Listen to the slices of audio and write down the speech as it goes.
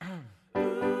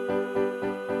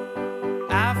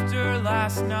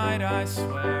last night, I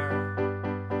swear.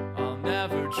 I'll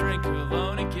never drink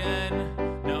alone again.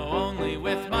 No, only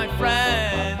with my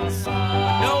friends.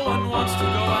 No one wants to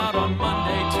go out on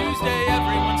Monday. Tuesday,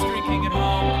 everyone's drinking at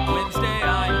home. Wednesday,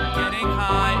 I'm getting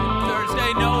high.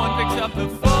 Thursday, no one picks up the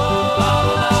phone.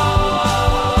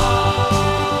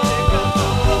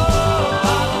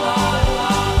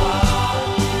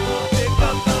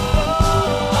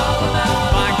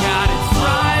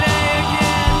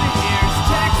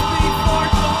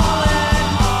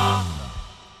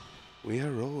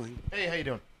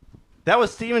 That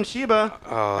was Steven Sheba,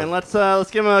 and let's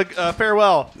give him a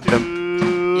farewell.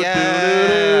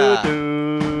 Yeah.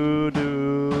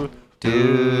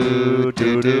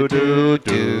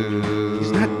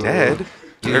 He's not dead.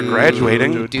 They're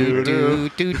graduating. Is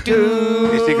he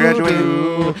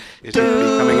graduating? Is he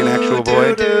becoming an actual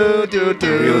boy? A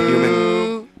real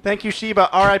human? Thank you, Sheba.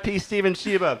 R.I.P. Steven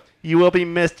Sheba. You will be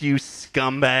missed, you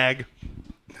scumbag.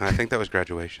 I think that was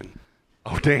graduation.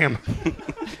 Oh, damn.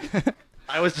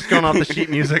 I was just going off the sheet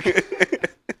music.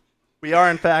 We are,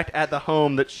 in fact, at the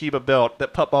home that Sheba built,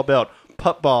 that Puttball built.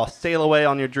 Puttball, sail away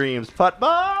on your dreams.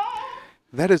 Puttball!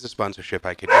 That is a sponsorship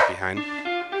I could get behind.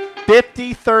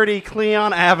 5030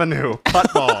 Cleon Avenue.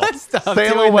 Puttball.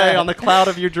 Sail away that. on the cloud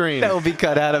of your dreams. That will be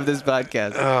cut out of this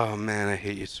podcast. Oh, man, I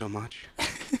hate you so much.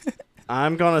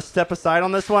 I'm going to step aside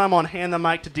on this one. I'm going to hand the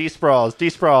mic to D-Sprawls.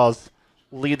 D-Sprawls,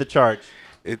 lead the charge.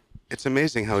 It's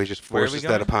amazing how he just forces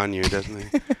that upon you, doesn't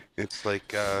he? It's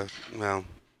like, well,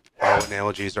 all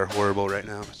analogies are horrible right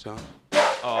now, so.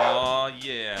 Oh,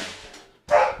 yeah.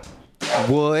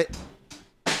 What?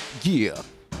 Yeah.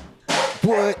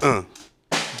 What?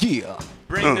 Yeah.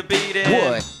 Bring the beat in.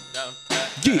 What?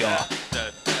 Yeah.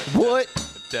 What?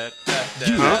 Yeah.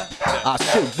 I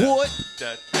said what?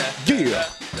 Yeah.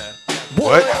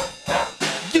 What?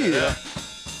 Yeah.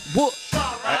 What?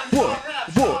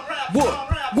 What?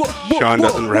 Sean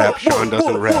doesn't rap. Sean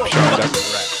doesn't rap. Sean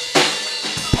doesn't rap.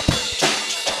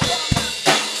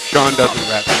 Sean doesn't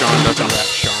rap. Sean doesn't rap.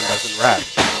 Sean doesn't rap.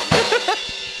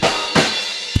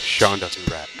 Sean doesn't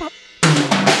rap.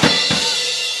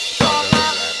 Sean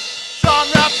rap, Sean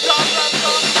rap,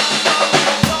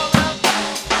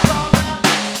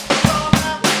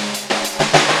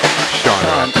 Sean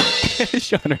rap.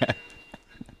 Sean rap.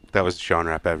 That was Sean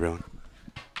rap, everyone.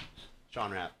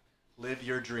 Sean Rap, live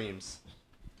your dreams.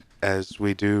 As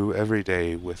we do every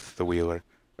day with the Wheeler.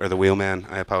 Or the Wheelman,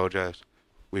 I apologize.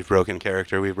 We've broken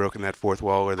character. We've broken that fourth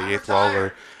wall or the eighth wall.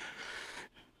 Or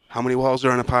how many walls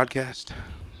are on a podcast?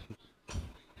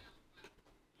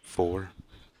 4.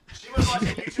 She was watching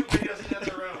YouTube videos in the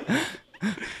other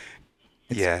room.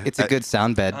 Yeah. It's a good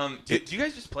sound bed. Do you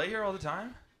guys just play here all the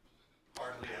time?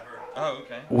 Hardly ever. Oh,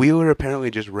 okay. Wheeler apparently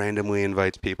just randomly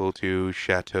invites people to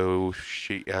Chateau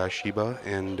Sheba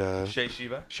and Shea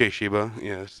Sheba? Shea Sheba,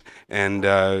 yes, and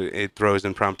it throws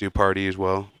impromptu party as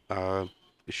well.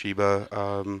 Sheba.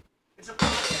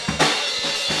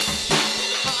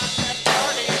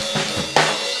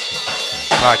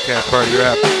 Podcast party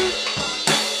rap.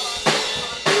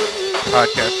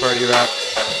 Podcast party rap.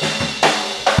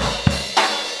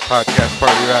 Podcast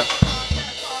party rap.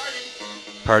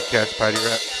 Podcast party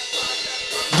rap.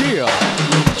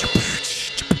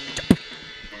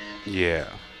 Yeah.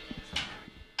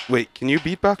 Wait, can you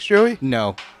beatbox, Joey?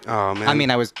 No. Oh, man. I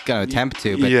mean, I was going to attempt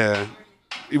to, but Yeah.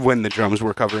 When the drums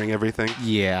were covering everything.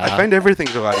 yeah. I find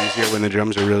everything's a lot easier when the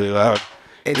drums are really loud.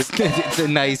 it's a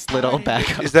nice little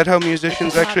backup. Is that how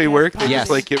musicians actually work? They Yes.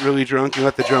 just like get really drunk and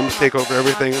let the drums take over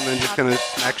everything and then just kind of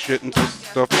smack shit until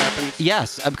stuff happens?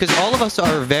 Yes, because all of us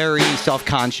are very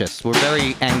self-conscious. We're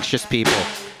very anxious people.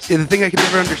 See, the thing I can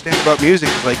never understand about music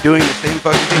is like doing the same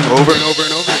fucking thing over and over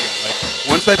and over again. Like,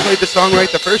 once I played the song right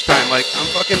the first time, like, I'm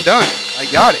fucking done. I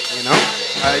got it, you know?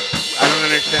 I don't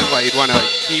understand why you'd want to like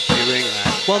keep doing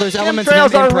that. Well, there's elements Chemtrails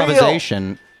of are real.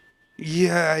 improvisation.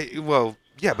 Yeah,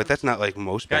 yeah, but that's not like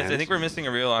most Guys, bands. I think we're missing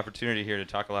a real opportunity here to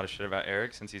talk a lot of shit about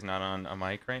Eric since he's not on a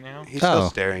mic right now. He's still Oh.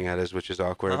 staring at us, which is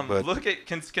awkward. But Look at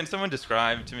can someone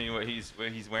describe to me what he's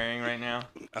wearing right now?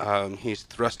 he's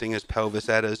thrusting his pelvis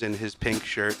at us in his pink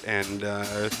shirt and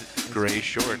gray Pink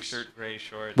shorts. shirt, gray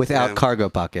shorts. Without Yeah. cargo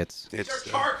pockets. It's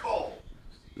Charcoal.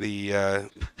 the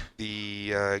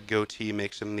goatee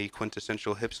makes him the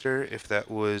quintessential hipster. If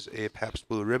that was a Pabst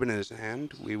Blue Ribbon in his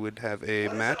hand, we would have a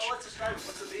match.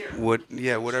 What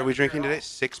are we drinking today?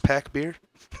 6-pack beer?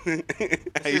 I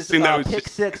This is assume that was Pick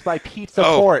just... 6 by Pizza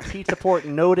Oh. Port. Pizza Port,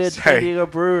 noted Sorry. San Diego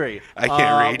brewery. I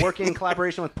can't read. Working in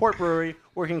collaboration with Port Brewery,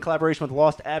 working in collaboration with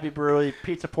Lost Abbey Brewery.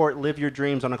 Pizza Port, live your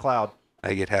dreams on a cloud.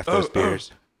 I get half those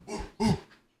beers.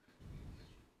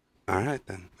 All right,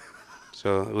 then.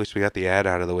 So at least we got the ad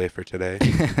out of the way for today.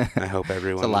 I hope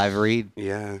everyone. It's a live read.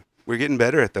 Yeah, we're getting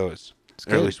better at those.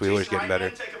 Or at good. least we always Jason get better.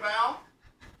 Reitman, take a bow.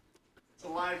 It's a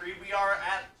live read. We are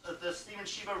at the Steven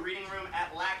Sheba reading room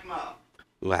at LACMA.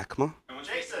 LACMA?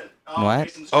 Jason. What?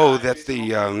 Jason's Oh, shy. that's Jason,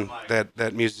 the hold on to the mic.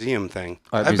 that museum thing.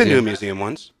 Art I've been to a museum. museum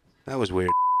once. That was weird.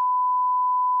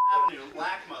 Avenue,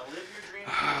 LACMA. Live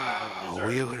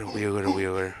your dreams. Oh,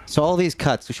 Wheeler. So all these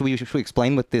cuts, should we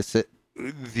explain what this?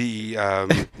 The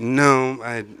no,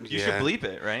 You should bleep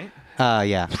it, right?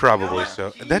 Yeah. Probably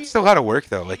so. That's a lot of work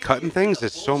though. Like cutting things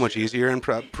is so much easier in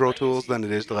Pro Tools than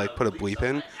it is to like put a bleep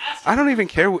in. I don't even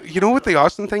care. You know what the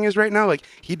awesome thing is right now? Like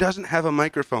he doesn't have a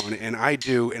microphone and I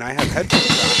do, and I have headphones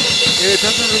on, and it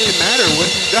doesn't really matter what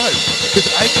he does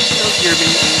because I can still hear me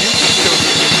and you can still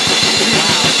hear me.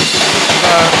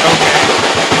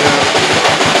 Okay.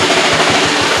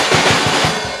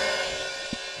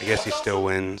 I guess he still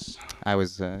wins. I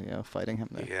was fighting him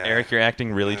there. Yeah. Eric, you're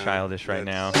acting really Yeah, childish right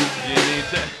now. that's- You need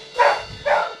to.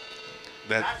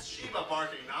 That's Sheba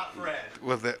barking, not Fred.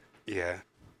 Well, yeah.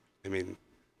 I mean,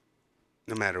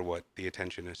 no matter what, the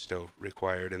attention is still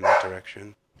required in that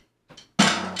direction.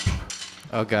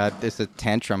 Oh God, there's a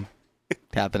tantrum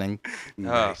happening.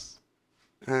 Nice.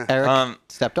 Eric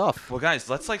stepped off. Well, guys,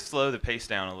 let's like slow the pace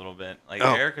down a little bit. Like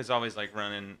Oh. Eric is always like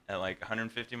running at like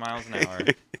 150 miles an hour.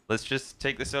 Let's just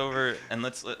take this over and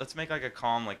let's make like a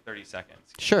calm like 30 seconds.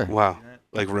 Sure. Wow.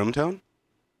 Like room tone?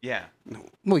 Yeah. Well,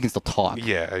 we can still talk.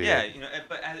 Yeah. Yeah. You know,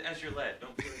 but as you're led,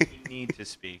 don't feel like you need to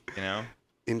speak. You know.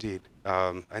 Indeed.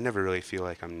 I never really feel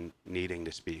like I'm needing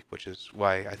to speak, which is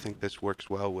why I think this works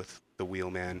well with the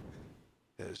Wheelman,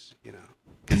 is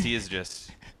Because he is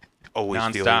just. always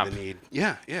Non-stop. feeling the need.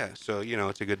 Yeah. So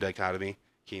it's a good dichotomy.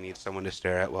 He needs someone to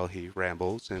stare at while he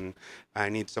rambles, and I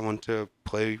need someone to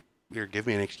play or give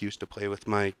me an excuse to play with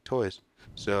my toys.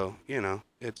 So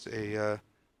it's a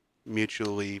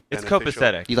mutually It's beneficial.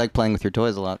 copacetic. You like playing with your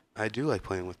toys a lot. I do like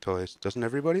playing with toys. Doesn't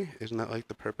everybody? Isn't that like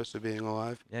the purpose of being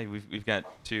alive? Yeah, we've got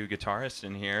two guitarists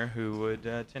in here who would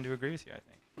tend to agree with you, I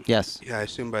think. Yes. Yeah, I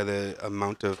assume by the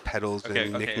amount of pedals Okay,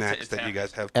 and okay, knickknacks it's that you happening.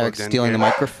 guys have plugged Eric's in stealing the here.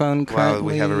 microphone currently. Wow,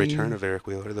 we have a return of Eric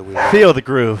Wheeler, the Wheeler. Feel the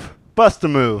groove. Bust a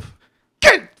move.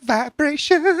 Good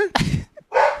vibration.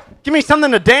 Give me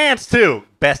something to dance to.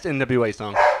 Best NWA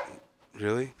song.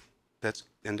 Really? That's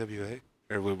NWA?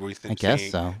 Or were we I guess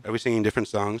singing, so. Are we singing different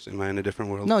songs? Am I in a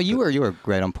different world? No, you were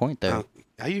right on point there. Oh,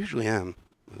 I usually am.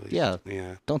 At least. Yeah.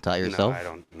 Yeah. Don't doubt yourself. No, I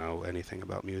don't know anything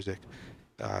about music.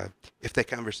 If that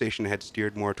conversation had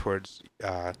steered more towards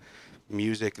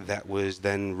music that was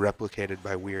then replicated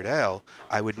by Weird Al,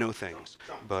 I would know things.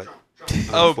 But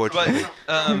Oh, but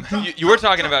unfortunately, you were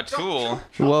talking about Tool.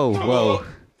 Whoa.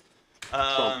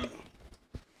 And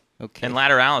Okay.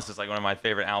 Lateralis is like one of my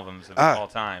favorite albums of all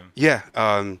time. yeah,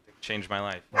 Changed my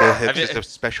life. Bill Hibbs Have you- is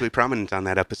especially prominent on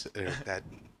that episode, that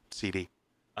CD.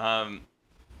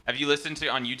 Have you listened to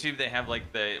on YouTube? They have like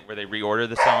where they reorder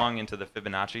the song into the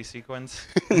Fibonacci sequence.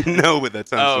 No, but that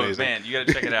sounds Oh amazing. man, you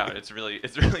gotta check it out. It's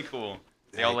really cool.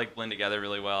 They all like blend together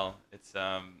really well. It's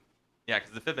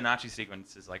because the Fibonacci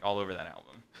sequence is like all over that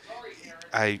album.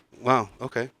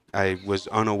 Okay. I was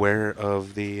unaware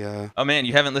of the. Oh man,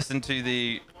 you haven't listened to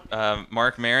the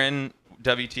Mark Maron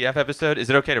WTF episode? Is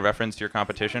it okay to reference your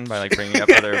competition by like bringing up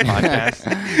other podcasts?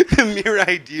 The mere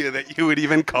idea that you would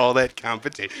even call that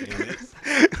competition is,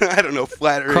 I don't know,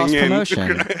 flattering.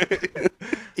 Cross-promotion.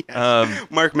 Yes.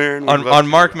 Mark Maron. on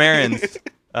Mark Maron's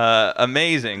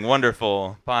amazing,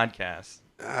 wonderful podcast.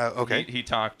 Okay. He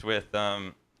talked with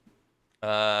the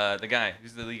guy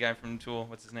who's the lead guy from Tool.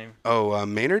 What's his name?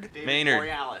 Maynard? Maynard.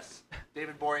 Borealis.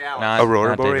 David Borealis. Not-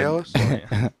 Aurora not David. Borealis?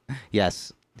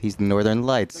 Yes, he's the Northern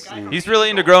Lights. He's really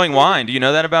into growing wine. Do you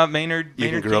know that about Maynard? You can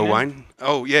Maynard grow Keenan? wine?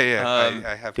 Oh, yeah.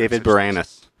 I have. David heard such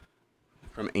Borealis.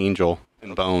 From Angel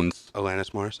and Bones. things.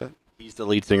 Alanis Morissette? He's the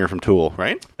lead singer from Tool,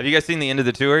 right? Have you guys seen the end of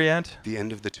the tour yet? The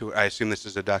end of the tour. I assume this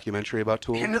is a documentary about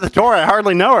Tool? End of the tour. I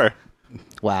hardly know her.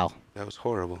 Wow. That was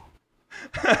horrible.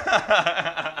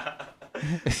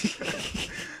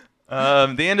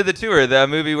 The end of the tour, the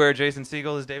movie where Jason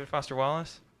Segel is David Foster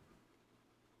Wallace.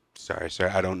 Sorry,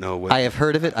 I don't know what. I have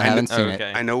heard of it. I haven't seen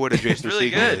okay. it. I know what a Jason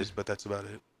really Segel good. is, but that's about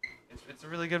it. It's a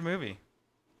really good movie.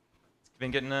 It's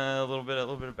been getting a little bit of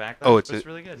backlash. Oh, but it's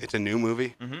really good. It's a new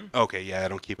movie? Mhm. Okay, yeah, I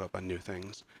don't keep up on new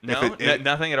things. No, If it-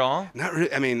 nothing at all. Not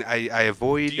really. I mean, I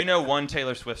avoid. Do you know one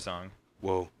Taylor Swift song?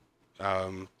 Whoa.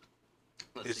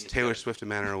 Is Taylor Swift a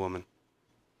man or a woman?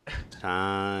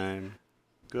 Time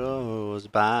goes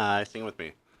by. Sing with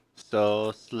me.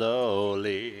 So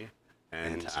slowly.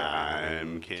 And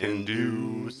time can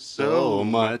do so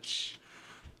much.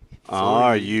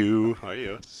 Are you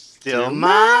still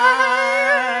mine?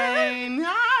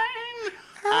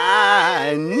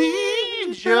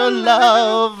 speed your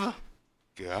love.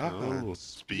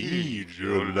 Godspeed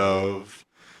your love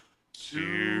to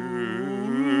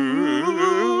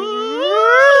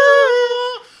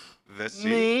the sea.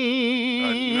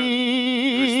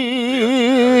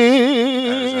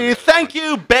 Me. Thank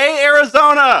you, Bay,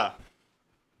 Arizona.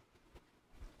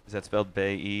 Is that spelled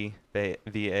Bay-E?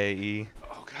 V-A-E?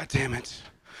 Oh, God damn it.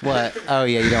 What? Oh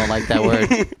yeah, you don't like that word.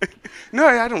 No,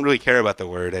 I don't really care about the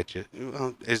word.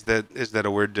 Well, is that a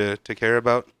word to care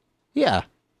about? Yeah.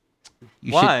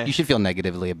 Why? You should feel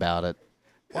negatively about it.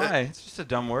 Why? It's just a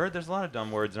dumb word. There's a lot of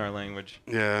dumb words in our language.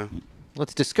 Yeah.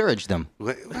 Let's discourage them.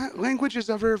 Language is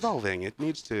ever evolving. It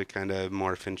needs to kind of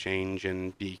morph and change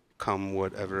and become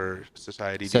whatever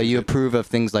society So deems you it. approve of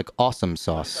things like awesome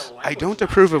sauce. I don't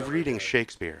approve of reading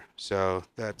Shakespeare. So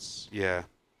that's, yeah.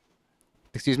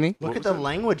 Excuse me? Look at the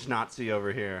language Nazi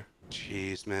over here.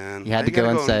 Jeez, man. You had to go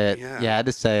and say it. Yeah. You had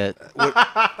to say it.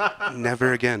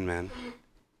 Never again, man.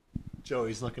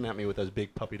 Joey's looking at me with those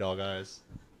big puppy dog eyes.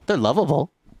 They're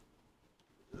lovable.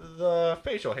 The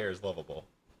facial hair is lovable.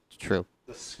 It's true.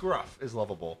 The scruff is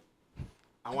lovable.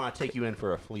 I want to take you in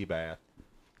for a flea bath.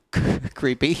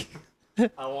 Creepy.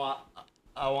 I want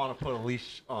to put a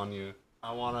leash on you.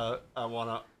 I want to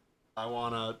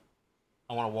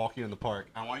walk you in the park.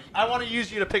 I want to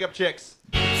use you to pick up chicks.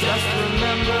 Just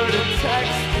remember to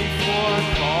text before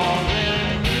calling.